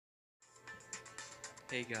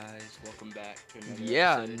Hey guys, welcome back to another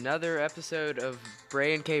episode. Another episode of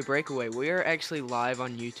Bray and K Breakaway. We are actually live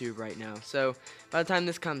on YouTube right now. So by the time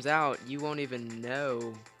this comes out, you won't even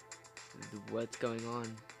know what's going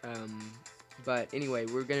on. But anyway,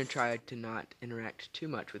 we're going to try to not interact too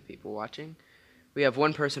much with people watching. We have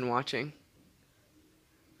one person watching.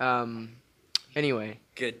 Anyway.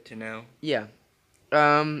 Good to know. Yeah.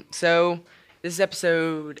 So this is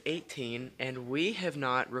episode 18, and we have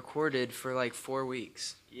not recorded for like 4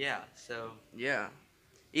 weeks. Yeah, so Yeah.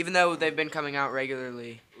 Even though they've been coming out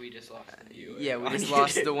regularly. we just lost the viewer. Yeah, we just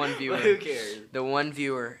lost the one viewer. But who cares? The one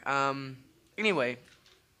viewer. Anyway.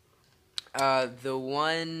 No,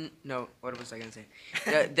 what was I going to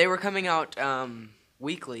say? They were coming out,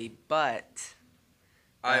 weekly, but.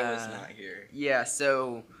 I was not here. Yeah,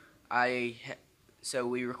 so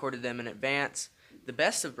we recorded them in advance. The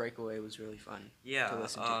best of Breakaway was really fun. Yeah, to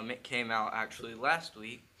listen to. It came out actually last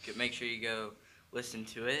week. Make sure you go listen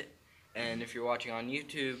to it. And if you're watching on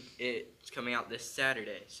YouTube, it's coming out this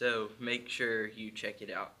Saturday. So make sure you check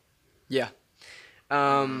it out. Yeah.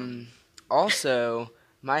 Also,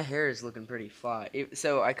 my hair is looking pretty fly.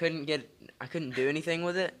 So I couldn't do anything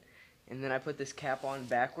with it. And then I put this cap on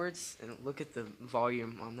backwards, and look at the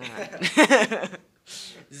volume on that.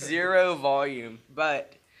 0 volume.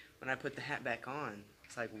 But when I put the hat back on,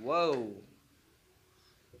 it's like, whoa.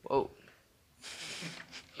 Whoa.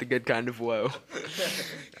 The good kind of whoa.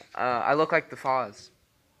 I look like the Foz.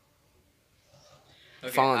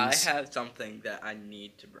 Okay, Fonz. I have something that I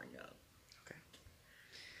need to bring up. Okay.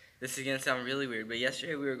 This is going to sound really weird, but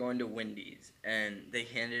yesterday we were going to Wendy's, and they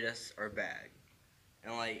handed us our bag.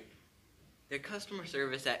 And, their customer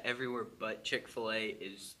service at everywhere but Chick-fil-A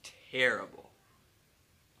is terrible.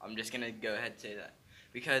 I'm just going to go ahead and say that.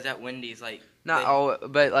 Because at Wendy's, Not all,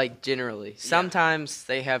 but, generally. Yeah. Sometimes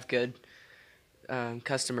they have good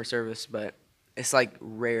customer service, but it's,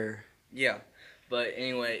 rare. Yeah. But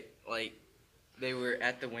anyway, they were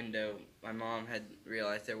at the window. My mom had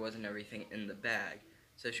realized there wasn't everything in the bag.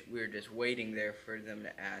 So we were just waiting there for them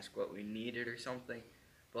to ask what we needed or something.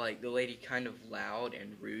 But, the lady kind of loud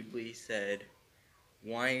and rudely said,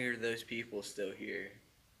 "Why are those people still here?"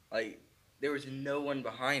 There was no one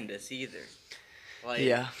behind us either.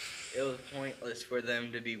 Yeah. It was pointless for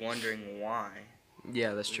them to be wondering why.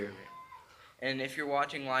 Yeah, that's true. And if you're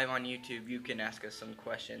watching live on YouTube, you can ask us some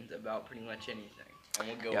questions about pretty much anything. And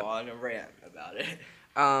we'll go on a rant about it.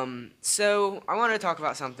 So I want to talk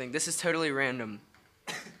about something. This is totally random.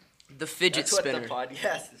 The fidget spinner. That's what the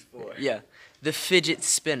podcast is for. Yeah. The fidget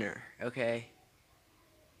spinner, okay?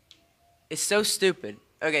 It's so stupid.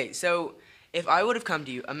 Okay, so if I would have come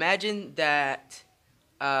to you, imagine that,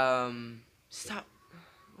 stop.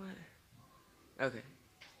 What? Okay.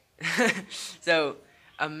 So,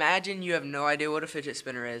 imagine you have no idea what a fidget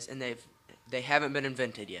spinner is, and they haven't been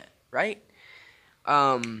invented yet, right?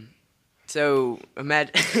 So,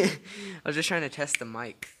 imagine, I was just trying to test the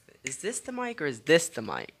mic. Is this the mic or is this the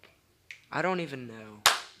mic? I don't even know.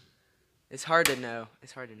 It's hard to know.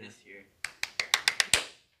 This year.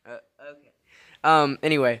 Okay.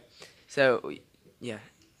 Anyway, so yeah,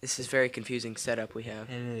 this is very confusing setup we have.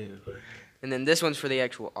 Hello. And then this one's for the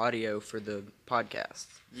actual audio for the podcast.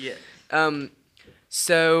 Yeah.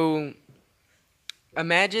 So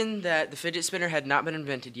imagine that the fidget spinner had not been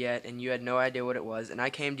invented yet, and you had no idea what it was, and I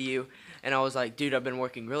came to you, and I was like, dude, I've been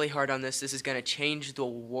working really hard on this. This is gonna change the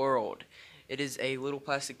world. It is a little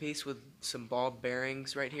plastic piece with some ball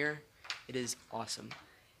bearings right here. It is awesome.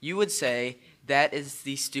 You would say that is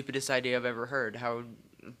the stupidest idea I've ever heard.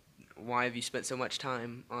 Why have you spent so much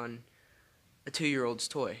time on a 2-year-old's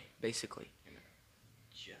toy, basically?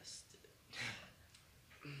 Just.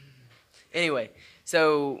 Anyway,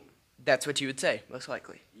 so that's what you would say, most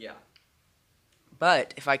likely. Yeah.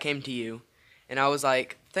 But if I came to you and I was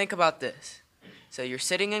like, think about this. So you're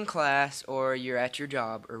sitting in class or you're at your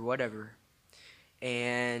job or whatever,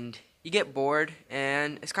 and you get bored,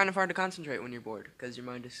 and it's kind of hard to concentrate when you're bored because your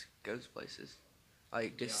mind just goes places,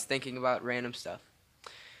 thinking about random stuff.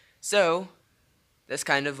 So that's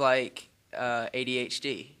kind of like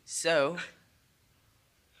ADHD. So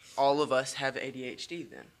all of us have ADHD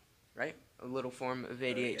then, right? A little form of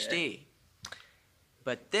ADHD. Okay.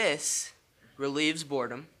 But this relieves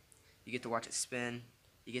boredom. You get to watch it spin.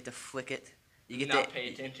 You get to flick it. You get not pay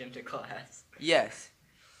attention to class. Yes.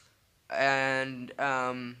 And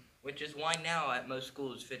which is why now at most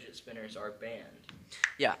schools fidget spinners are banned.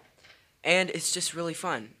 Yeah. And it's just really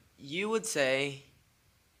fun. You would say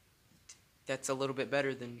that's a little bit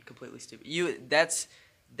better than completely stupid. That's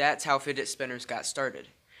how fidget spinners got started.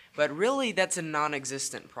 But really, that's a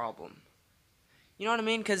non-existent problem. You know what I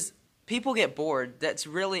mean? Because people get bored.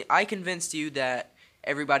 I convinced you that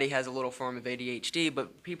everybody has a little form of ADHD,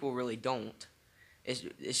 but people really don't.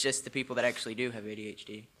 It's just the people that actually do have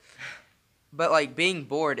ADHD. But like being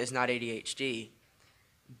bored is not ADHD.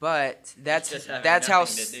 But that's just having that's how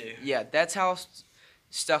nothing to do. yeah, that's how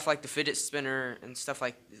stuff like the fidget spinner and stuff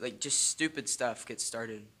like just stupid stuff gets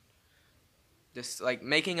started. Just like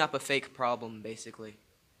making up a fake problem basically.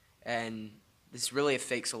 And it's really a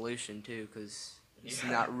fake solution too, because it's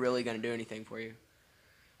Yeah. not really going to do anything for you.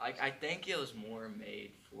 I think it was more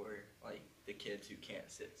made for like the kids who can't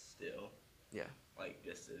sit still. Yeah. Like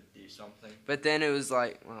just to do something. But then it was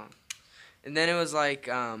like, well, and then it was like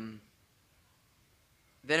an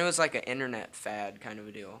internet fad kind of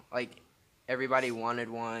a deal. Like everybody wanted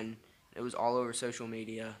one. It was all over social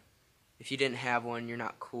media. If you didn't have one, you're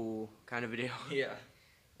not cool kind of a deal. Yeah.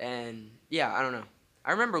 And yeah, I don't know.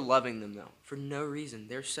 I remember loving them though, for no reason.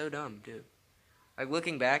 They're so dumb too. Like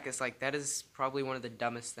looking back, it's like that is probably one of the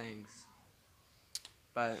dumbest things.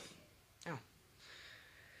 But yeah.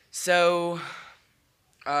 So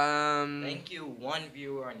Thank you, one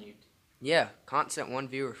viewer on YouTube. yeah, constant one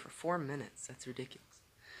viewer for 4 minutes. That's ridiculous.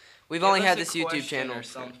 We've Give only us had a this YouTube question channel or for,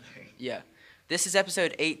 something. yeah. This is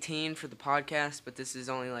episode 18 for the podcast, but this is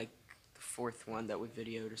only like the 4th one that we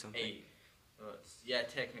videoed or something. 8. Yeah,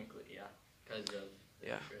 technically, yeah, because of the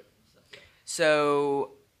Yeah. trip and stuff. Yeah.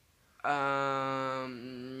 So, I'm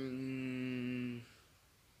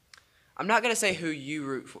not gonna say who you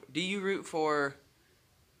root for. Do you root for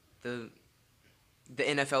the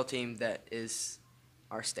NFL team that is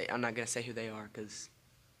our state? I'm not gonna say who they are because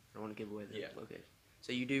I don't want to give away the location.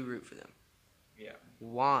 So you do root for them. Yeah.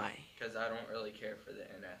 Why? Because I don't really care for the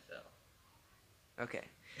NFL. Okay.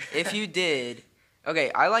 If you did,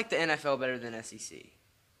 okay, I like the NFL better than SEC.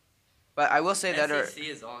 But I will say that SEC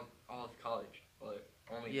is all of college, but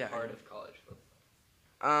only Yeah. part of college football.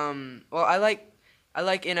 Well, I like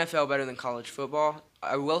NFL better than college football.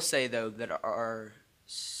 I will say though that our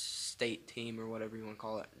state team or whatever you want to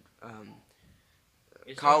call it,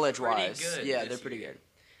 It's college pretty wise, good yeah, this they're pretty year.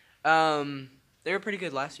 good. They were pretty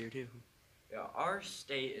good last year too. Yeah, our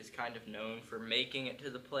state is kind of known for making it to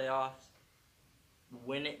the playoffs.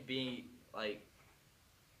 Wouldn't it be like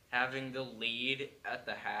having the lead at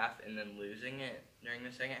the half and then losing it during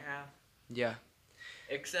the second half? Yeah.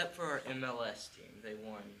 Except for our MLS team, they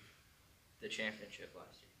won the championship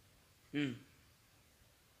last year.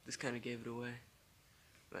 This kind of gave it away,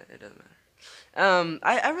 but it doesn't matter.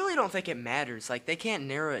 I really don't think it matters. Like they can't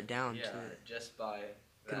narrow it down Yeah, to. just by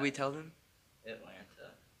Could that. we tell them?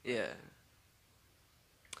 Atlanta. Yeah.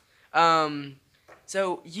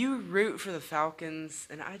 So you root for the Falcons,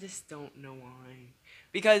 and I just don't know why.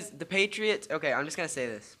 Because the Patriots. Okay, I'm just gonna say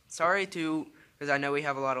this. Sorry because I know we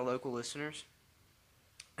have a lot of local listeners.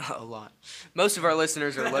 A lot. Most of our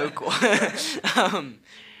listeners are local.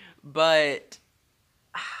 But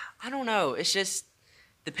I don't know. It's just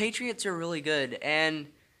the Patriots are really good, and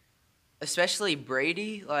especially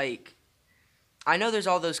Brady. Like, I know there's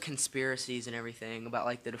all those conspiracies and everything about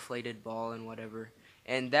like the deflated ball and whatever,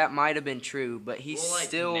 and that might have been true, but he's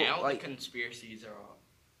still now like the conspiracies are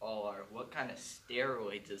all are what kind of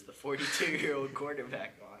steroids is the 42-year-old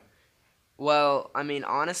quarterback on? Well, I mean,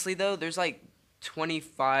 honestly though, there's like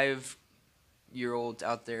 25-year-olds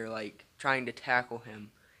out there like trying to tackle him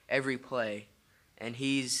every play, and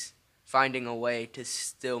he's finding a way to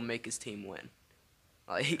still make his team win.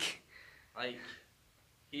 Like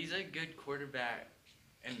He's a good quarterback,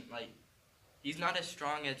 and like he's not as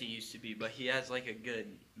strong as he used to be, but he has like a good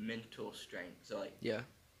mental strength. So like yeah.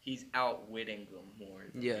 he's outwitting them more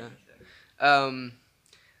than Yeah. anything.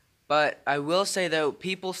 But I will say though,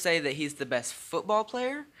 people say that he's the best football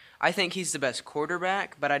player. I think he's the best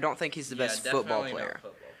quarterback, but I don't think he's the best football definitely player. not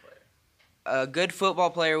football player. A good football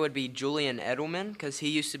player would be Julian Edelman, because he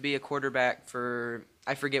used to be a quarterback for,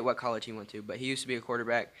 I forget what college he went to, but he used to be a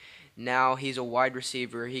quarterback. Now he's a wide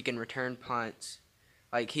receiver. He can return punts.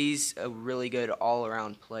 Like, he's a really good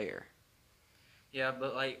all-around player. Yeah,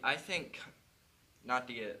 but like I think, not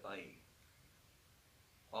to get like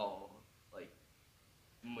all like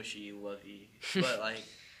mushy lovey, but like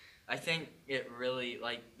I think it really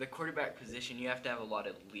like the quarterback position. You have to have a lot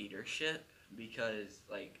of leadership because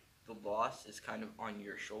like the loss is kind of on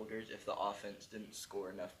your shoulders if the offense didn't score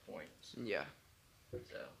enough points. Yeah. So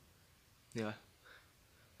Yeah.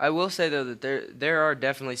 I will say, though, that there are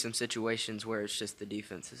definitely some situations where it's just the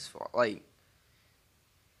defense's fault. Like,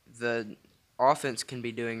 the offense can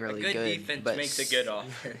be doing really a good good. defense but makes a good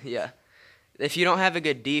offense. Yeah. If you don't have a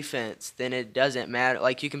good defense, then it doesn't matter.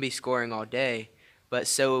 Like, you can be scoring all day, but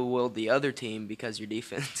so will the other team because your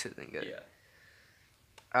defense isn't good.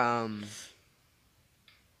 Yeah.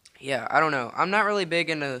 Yeah, I don't know. I'm not really big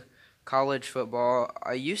into college football,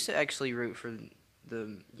 I used to actually root for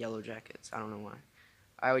the Yellow Jackets. I don't know why.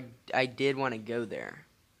 I did want to go there.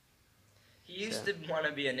 He used to want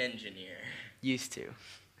to be an engineer. Used to.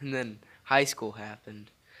 And then high school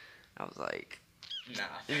happened. I was like,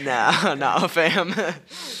 Nah. nah, fam.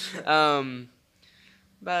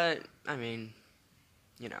 But I mean,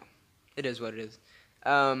 you know, it is what it is.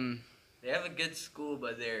 They have a good school,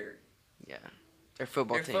 but their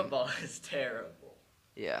football team. football is terrible.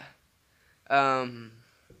 Yeah.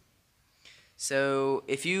 So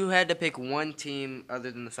if you had to pick one team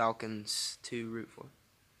other than the Falcons to root for,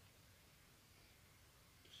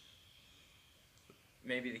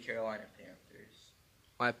 Maybe the Carolina Panthers.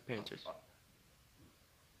 why Panthers?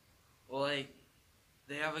 Well, like,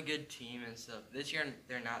 they have a good team and stuff. This year,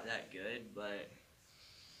 they're not that good, but,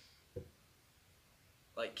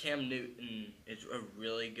 like, Cam Newton is a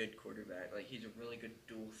really good quarterback. Like, he's a really good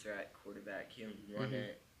dual-threat quarterback. He can run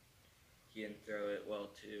it. He can throw it well,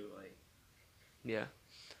 too. Like, Yeah.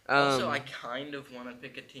 also, I kind of want to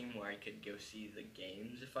pick a team where I could go see the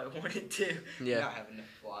games if I wanted to. Yeah. Not having to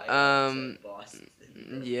fly to Boston.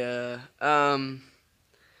 Yeah.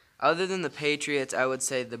 Other than the Patriots, I would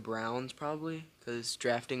say the Browns probably, because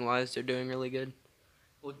drafting-wise, they're doing really good.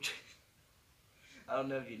 Well, I don't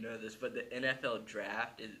know if you know this, but the NFL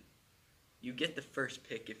draft is you get the first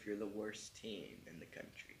pick if you're the worst team in the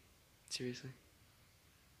country. Seriously?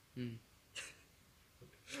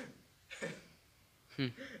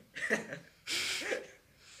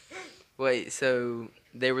 Wait, so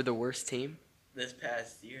they were the worst team? This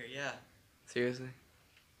past year, yeah. Seriously?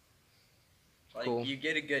 Like, Cool. you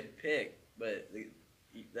get a good pick, but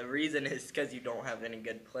the reason is because you don't have any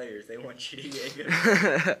good players. They want you to get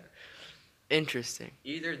good. Interesting.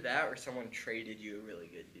 Either that or someone traded you a really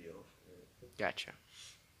good deal. Gotcha.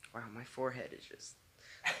 Wow, my forehead is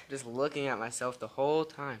just looking at myself the whole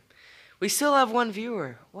time. We still have one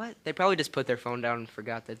viewer. What? They probably just put their phone down and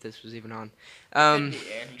forgot that this was even on. Could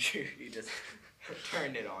be Andrew. He just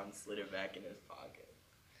turned it on, slid it back in his pocket.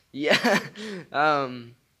 Yeah.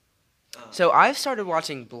 So I've started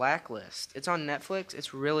watching Blacklist. It's on Netflix.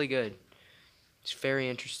 It's really good. It's very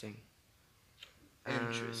interesting.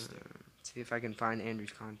 Interesting. See if I can find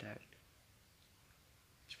Andrew's contact.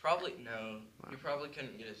 It's probably no. Wow. You probably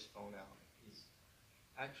couldn't get his phone out.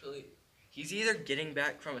 He's either getting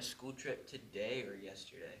back from a school trip today or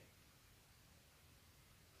yesterday.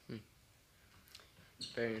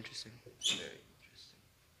 Very interesting. Very interesting.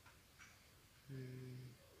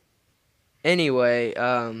 Anyway,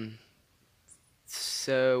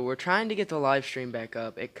 so we're trying to get the live stream back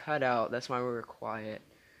up. It cut out. That's why we were quiet.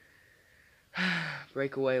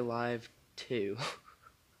 Breakaway Live 2.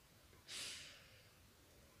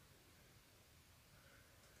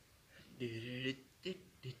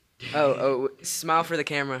 Oh, smile for the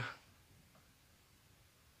camera.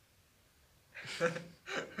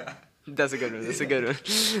 That's a good one. That's a good one.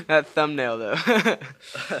 That thumbnail, though.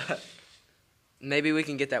 Maybe we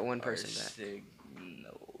can get that one person back.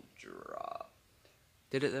 Signal drop.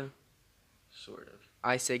 Did it, though? Sort of.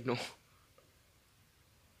 I signal.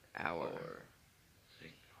 Hour. Or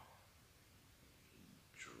signal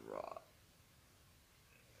drop.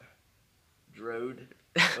 Drode.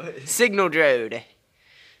 Signal Drode.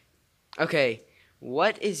 Okay,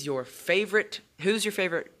 what is your favorite? Who's your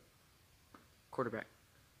favorite quarterback?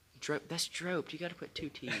 That's Drope. You got to put 2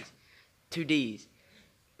 T's, 2 D's.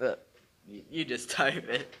 You just type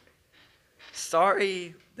it.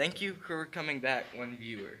 Sorry. Thank you for coming back, one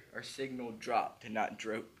viewer. Our signal dropped and not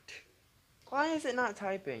droped. Why is it not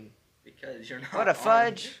typing? Because you're not. What a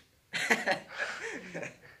fudge!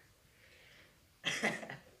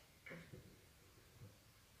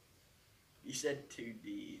 You said 2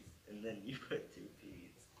 D's and then you put 2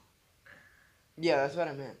 P's. Yeah, that's what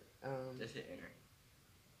I meant. Just hit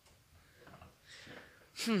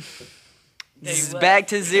enter. This is back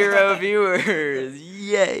to 0 viewers.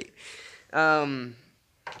 Yay.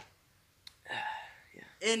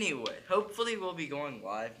 Anyway, hopefully we'll be going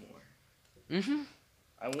live more.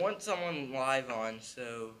 I want someone live on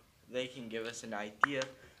so they can give us an idea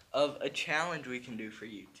of a challenge we can do for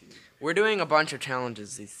YouTube. We're doing a bunch of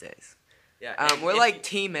challenges these days. Yeah, we're like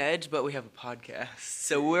Team Edge, but we have a podcast,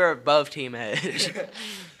 so we're above Team Edge.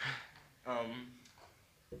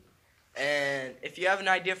 And if you have an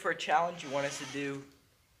idea for a challenge you want us to do,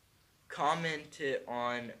 comment it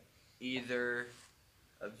on either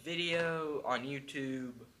a video on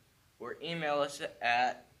YouTube or email us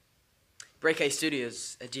at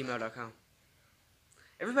breakastudios@gmail.com.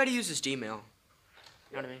 Everybody uses Gmail. You know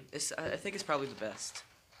what I mean? I think it's probably the best.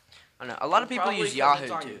 I don't know. A lot of people probably use 'cause Yahoo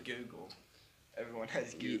it's on too. Google. Everyone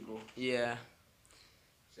has Google. Yeah.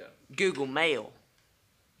 So Google Mail.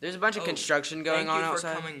 There's a bunch of construction going on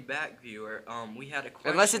outside. Thank you for coming back, viewer. We had a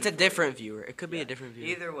question. Unless it's a for different you. viewer. It could be a different viewer.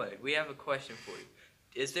 Either way, we have a question for you.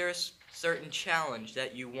 Is there a certain challenge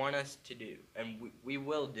that you want us to do? And we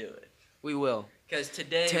will do it. We will. Because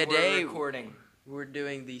today we're recording. We're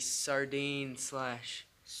doing the sardine /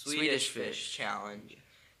 Swedish fish challenge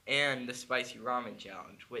and the spicy ramen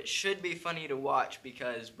challenge, which should be funny to watch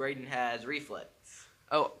because Braden has reflex.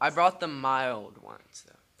 Oh, I brought the mild ones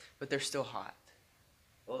though, but they're still hot.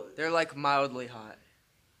 Well, they're like mildly hot.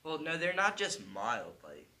 Well, no, they're not just mild.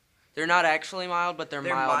 Like they're not actually mild, but they're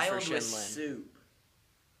mild for with Shinlin. Soup.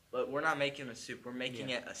 But we're not making a soup. We're making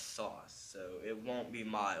it a sauce, so it won't be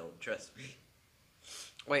mild. Trust me.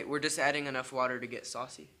 Wait, we're just adding enough water to get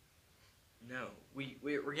saucy? No,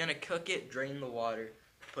 we're gonna cook it, drain the water,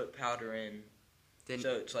 put powder in. Then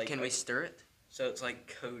so it's like we stir it? So it's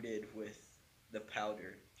like coated with the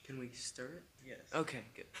powder. Can we stir it? Yes. Okay,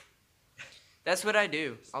 good. That's what I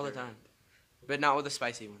do all the time, but not with the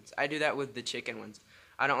spicy ones. I do that with the chicken ones.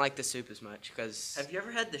 I don't like the soup as much because. Have you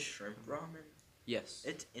ever had the shrimp ramen? Yes.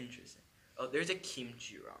 It's interesting. Oh, there's a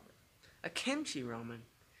kimchi ramen. A kimchi ramen?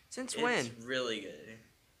 Since when? It's really good.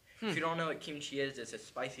 If you don't know what kimchi is, it's a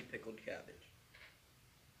spicy pickled cabbage.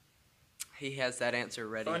 He has that answer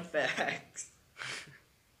ready. Fun facts.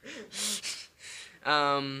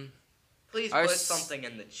 Please put something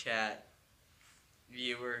in the chat,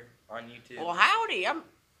 viewer on YouTube. Well, howdy.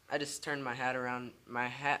 I just turned my hat around. My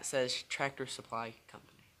hat says Tractor Supply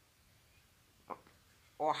Company.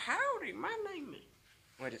 Well, howdy. My name is.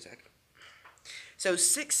 Wait a second. So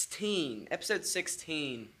episode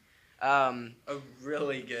 16. A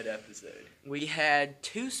really good episode. We had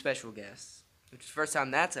 2 special guests, which is the first time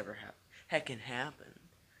that's ever happened,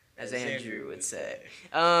 as Andrew would say.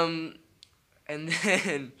 And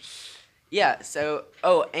then, yeah, so,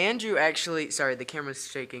 Andrew actually, sorry, the camera's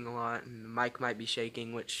shaking a lot, and the mic might be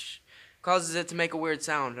shaking, which causes it to make a weird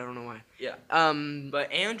sound. I don't know why. Yeah.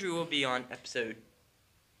 But Andrew will be on episode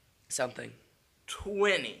something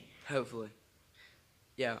 20. Hopefully.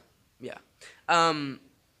 Yeah.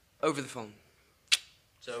 Over the phone.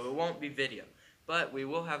 So it won't be video. But we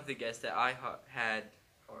will have the guest that I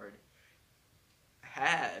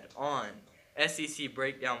had on SEC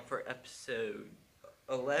Breakdown for episode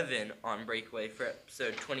 11 on Breakaway for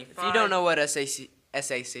episode 25. If you don't know what SEC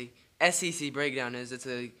Breakdown is, it's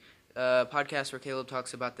a podcast where Caleb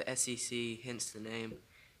talks about the SEC, hence the name,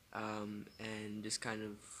 and just kind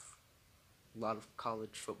of a lot of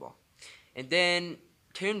college football. And then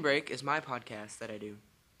Tune Break is my podcast that I do.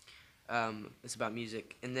 It's about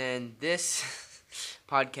music. And then this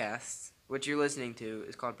podcast, which you're listening to,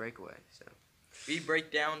 is called Breakaway. So we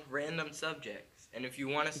break down random subjects. And if you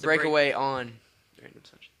want us to Breakaway on random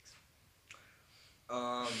subjects.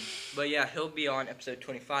 But yeah, he'll be on episode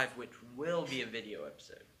 25, which will be a video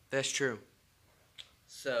episode. That's true.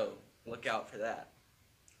 So look out for that.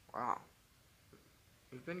 Wow.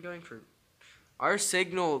 We've been going for... Our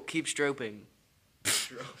signal keeps dropping.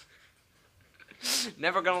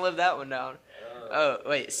 Never gonna live that one down. Oh,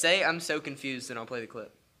 wait. Say I'm so confused and I'll play the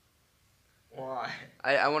clip. Why?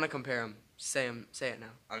 I want to compare them. Say it now.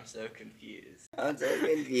 I'm so confused. That's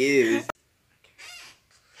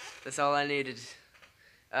all I needed.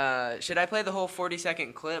 Should I play the whole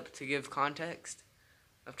 40-second clip to give context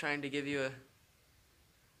of trying to give you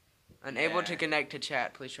unable to connect to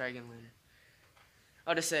chat? Please try again later.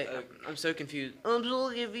 I'll just say, I'm so confused. I'm so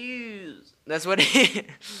confused. That's what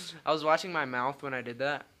I was watching my mouth when I did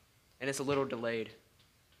that, and it's a little delayed.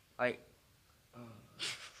 Like,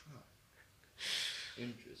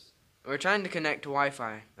 Interesting. We're trying to connect to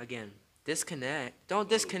Wi-Fi again. Disconnect. Don't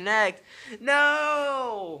disconnect.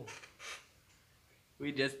 No!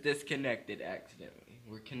 We just disconnected accidentally.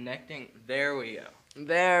 We're connecting. There we go.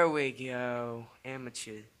 There we go.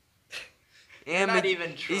 Amateur. Not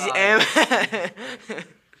even trying.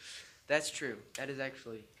 That's true. That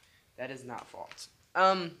is not false.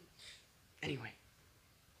 Anyway.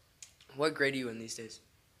 What grade are you in these days?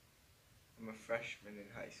 I'm a freshman in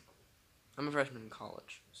high school. I'm a freshman in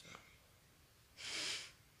college. So.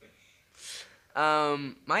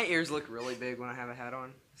 My ears look really big when I have a hat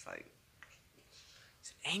on. It's like,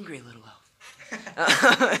 it's an angry little elf.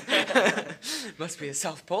 Must be a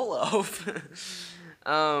South Pole elf.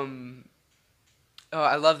 Oh,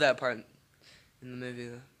 I love that part in the movie,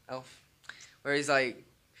 The Elf, where he's like,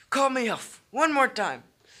 call me elf one more time.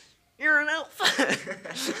 You're an elf.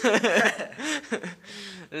 It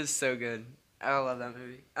is so good. I love that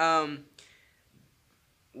movie.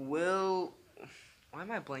 Why am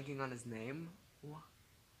I blanking on his name?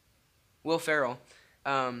 Will Ferrell.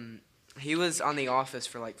 He was on The Office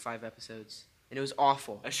for like 5 episodes. and it was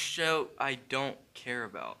awful. A show I don't care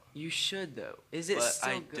about. You should though. Is it But still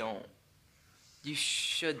I good? don't. You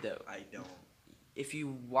should though. I don't. If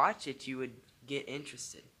you watch it, you would get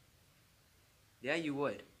interested. Yeah, you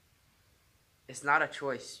would. It's not a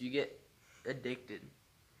choice. You get addicted.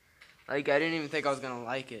 Like, I didn't even think I was going to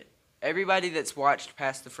like it. Everybody that's watched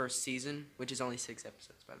past the first season, which is only 6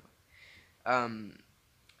 episodes, by the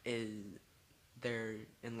way, they're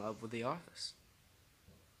in love with The Office.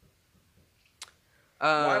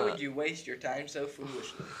 Why would you waste your time so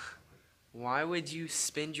foolishly? Why would you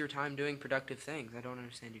spend your time doing productive things? I don't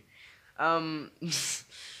understand you.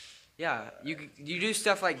 Yeah, you do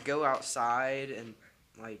stuff like go outside and,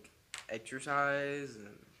 like, exercise,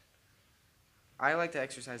 and I like to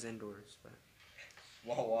exercise indoors, but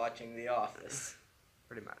While watching The Office.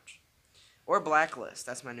 pretty much. Or Blacklist.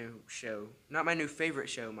 That's my new show. Not my new favorite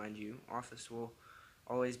show, mind you. Office will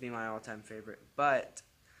always be my all-time favorite. But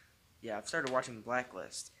yeah, I've started watching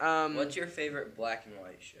Blacklist. What's your favorite black and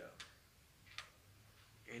white show?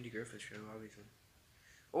 Andy Griffith show, obviously.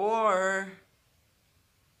 Or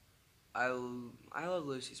I Love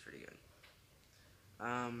Lucy's pretty good.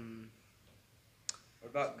 What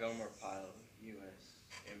about Gomer Pyle,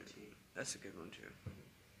 USMT? That's a good one too.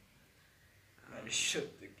 I just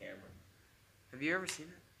shook the camera. Have you ever seen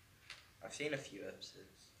it? I've seen a few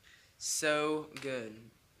episodes. So good.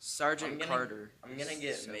 Sergeant Carter. I'm gonna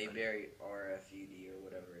get so Mayberry RFUD or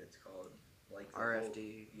whatever it's called. Like the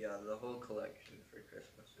RFD. The whole collection for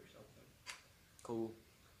Christmas or something. Cool.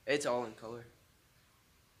 It's all in color.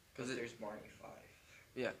 Because there's Barney 5.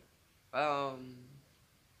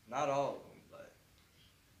 Not all of them, but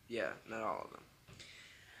Yeah, not all of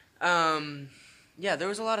them. Yeah, there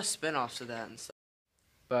was a lot of spin-offs of that and stuff.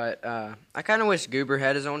 But I kind of wish Goober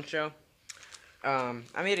had his own show. I'm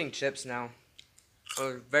eating chips now.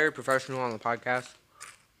 We're very professional on the podcast.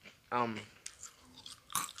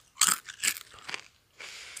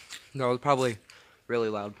 No, it's probably really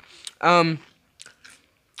loud.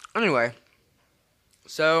 Anyway,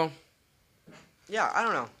 so yeah, I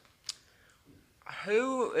don't know.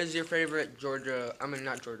 Who is your favorite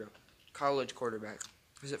college quarterback?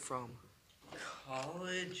 Is it from?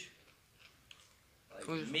 college. Like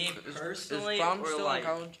Who's- me is personally, Fromm or still like in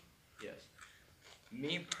college? yes,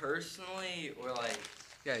 me personally, or like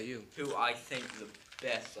Yeah, you. who I think the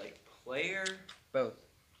best like player. Both.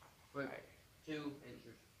 Wait. Right. Two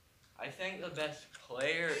answers. I think the best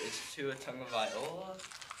player is Tua Tagovailoa.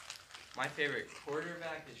 My favorite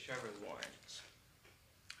quarterback is Trevor Lawrence.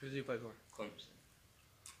 Who does he play for? Clemson.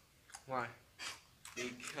 Why?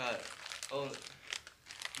 Because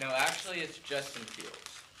no, actually it's Justin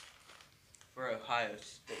Fields for Ohio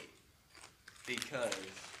State. Because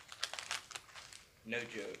no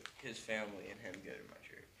joke, his family and him go to my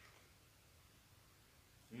church.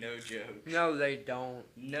 No joke. No, they don't.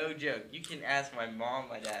 No joke. You can ask my mom,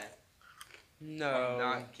 my dad. No. I'm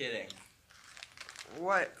not kidding.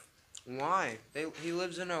 What? Why? He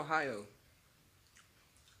lives in Ohio.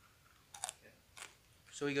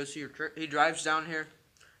 So he goes to your church. He drives down here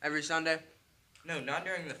every Sunday. No, not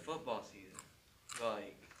during the football season. But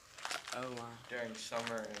like Oh wow. during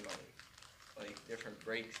summer and like different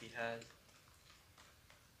breaks he has.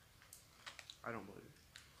 I don't believe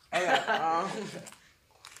it. Okay.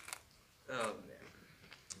 Oh man.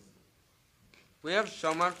 We have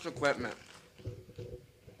so much equipment.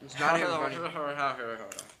 It's not even funny.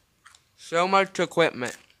 So much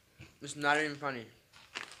equipment. It's not even funny.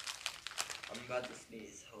 I'm about to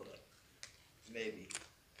sneeze. Hold up. Maybe.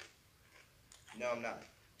 No, I'm not.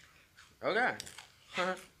 Okay.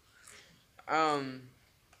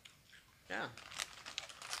 Yeah.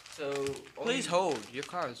 So Please hold. Your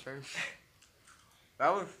car is very.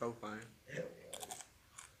 That was so funny.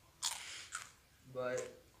 But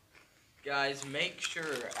guys, make sure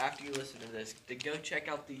after you listen to this to go check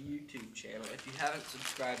out the YouTube channel if you haven't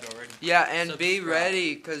subscribed already. Yeah, and be Subscribe.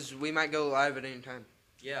 ready because we might go live at any time.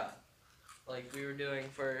 Yeah, like we were doing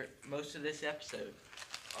for most of this episode.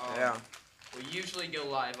 Yeah, We usually go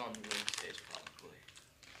live on Wednesdays, probably.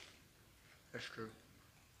 that's true.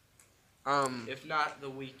 If not the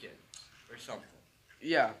weekends or something.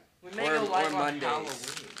 Yeah. We may Or- go live or on Mondays.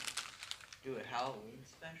 Halloween. Do a Halloween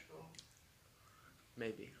special.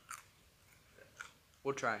 Maybe.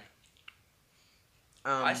 We'll try.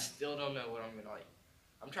 I still don't know what I'm gonna like.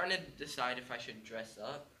 I'm trying to decide if I should dress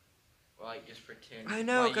up or like just pretend. I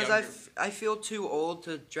know, my because younger- I feel too old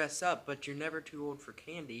to dress up, but you're never too old for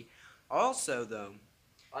candy. Also, though,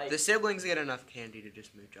 like, the siblings get enough candy to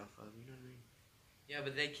just mooch off of. You know what I mean? yeah,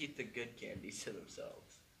 but they keep the good candies to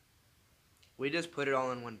themselves. We just put it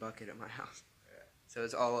all in one bucket at my house, Yeah. so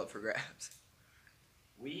it's all up for grabs.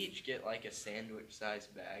 We each get like a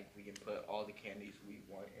sandwich-sized bag. We can put all the candies we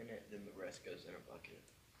want in it, then the rest goes in a bucket.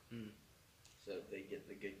 Mm. So they get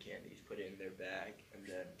the good candies, put it in their bag, and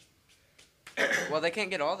then Well, they can't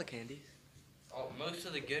get all the candies. most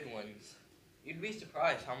of the good ones. You'd be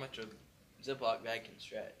surprised how much a Ziploc bag can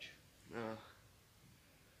stretch. Oh.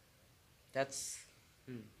 That's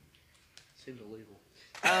seems illegal.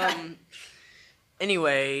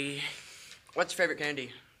 Anyway, what's your favorite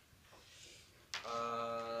candy?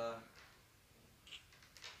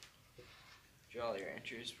 Jolly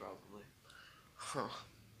Ranchers, probably. Huh.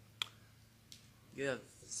 You have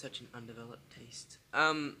such an undeveloped taste.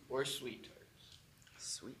 Or Sweet Tarts.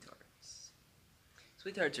 Sweet tarts.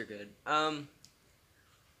 Sweet tarts are good.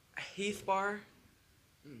 Heath bar.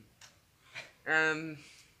 I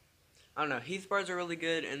don't know. Heath bars are really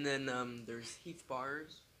good, and then there's Heath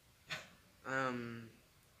bars.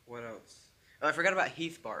 What else? Oh, I forgot about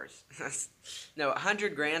Heath bars. No,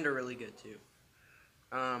 100 grand are really good too.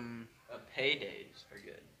 Paydays are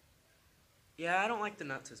good. Yeah, I don't like the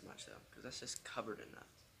nuts as much though, because that's just covered in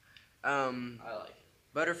nuts. I like it.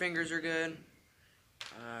 Butterfingers are good.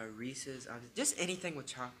 Reese's, just anything with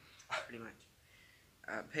chocolate, pretty much.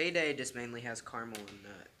 Payday just mainly has caramel and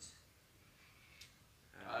nuts.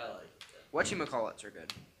 I like it. Whatchamacallits are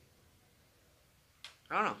good.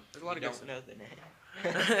 I don't know. There's a lot of good don't know the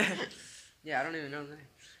name. Yeah, I don't even know the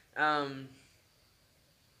name.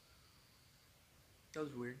 That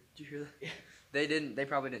was weird. Did you hear that? Yeah. They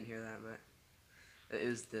probably didn't hear that, but it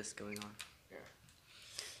was this going on.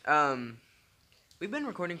 Yeah. We've been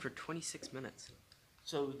recording for 26 minutes.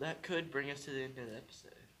 So that could bring us to the end of the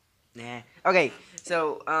episode. Nah. Okay,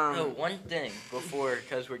 so, Oh, one thing before,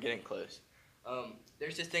 because we're getting close.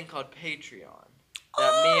 There's this thing called Patreon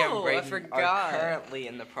that me and I Brayden forgot. are currently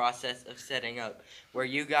in the process of setting up, where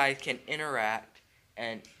you guys can interact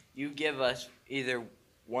and you give us either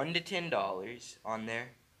 $1 to $10 on there.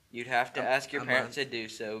 You'd have to ask your parents to do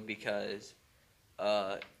so because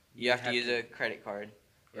you have to use a credit card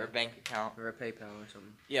or a bank account or a PayPal or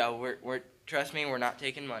something. Yeah, we're trust me, we're not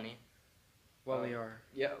taking money. Well, we are.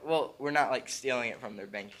 Yeah, well, we're not like stealing it from their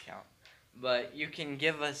bank account. But you can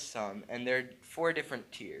give us some, and there are 4 different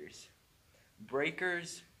tiers.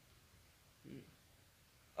 Breakers,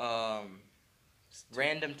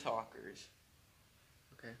 random talkers.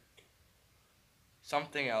 Okay.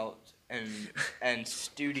 Something else, and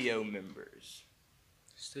studio members.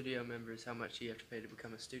 Studio members, how much do you have to pay to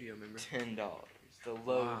become a studio member? $10. The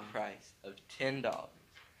low price of $10.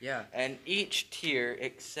 Yeah. And each tier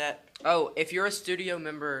except... Oh, if you're a studio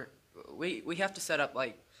member, we have to set up,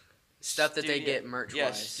 like, stuff that they get merch-wise.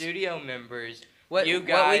 Yeah, studio members. What we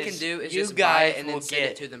can do is just buy it and then send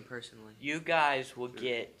it to them personally. You guys will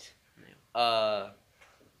get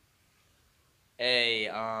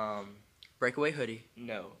breakaway hoodie.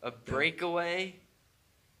 No, a breakaway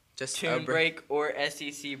just Tune Break or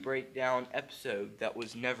SEC Breakdown episode that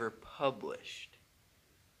was never published.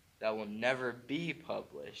 That will never be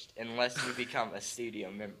published unless you become a studio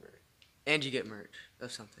member. And you get merch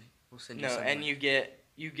of something. We'll send you something. No, and you get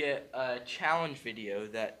a challenge video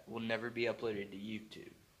that will never be uploaded to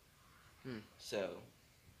YouTube. So,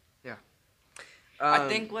 yeah. I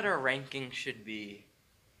think what our ranking should be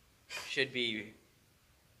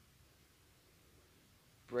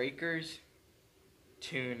breakers,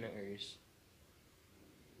 tuners,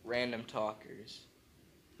 random talkers,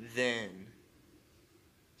 then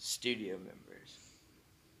studio members.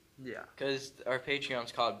 Yeah. Because our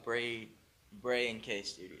Patreon's called Bray and K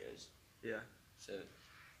Studios. Yeah. So,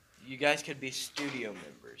 you guys could be studio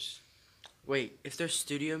members. Wait, if they're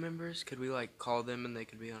studio members, could we like call them and they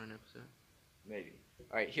could be on an episode? Maybe.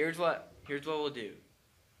 All right. Here's what we'll do.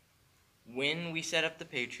 When we set up the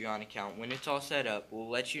Patreon account, when it's all set up, we'll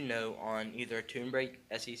let you know on either a Tune Break,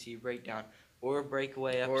 SEC Breakdown, or a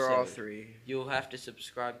Breakaway episode. Or all 3. You'll have to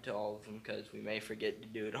subscribe to all of them because we may forget to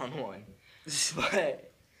do it on one.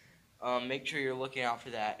 But make sure you're looking out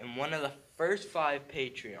for that. And one of the first 5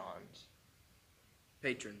 patrons,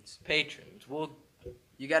 you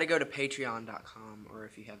got to go to patreon.com or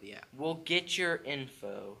if you have the app. We'll get your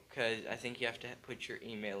info because I think you have to put your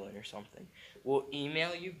email in or something. We'll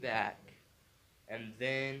email you back, and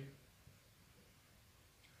then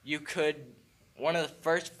one of the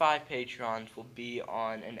first 5 patrons will be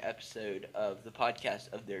on an episode of the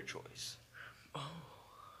podcast of their choice. Oh,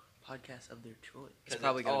 podcast of their choice. It's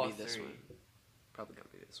probably going to be this one. Probably going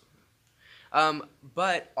to be this one.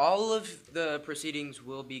 But all of the proceedings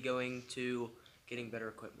will be going to getting better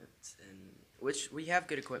equipment, and which we have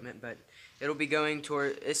good equipment, but it'll be going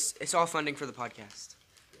toward it's all funding for the podcast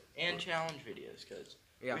and challenge videos because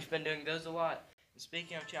we've been doing those a lot.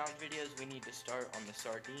 Speaking of challenge videos, we need to start on the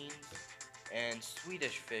sardines and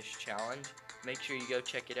Swedish fish challenge. Make sure you go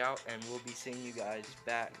check it out, and we'll be seeing you guys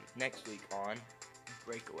back next week on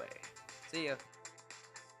Breakaway. See ya.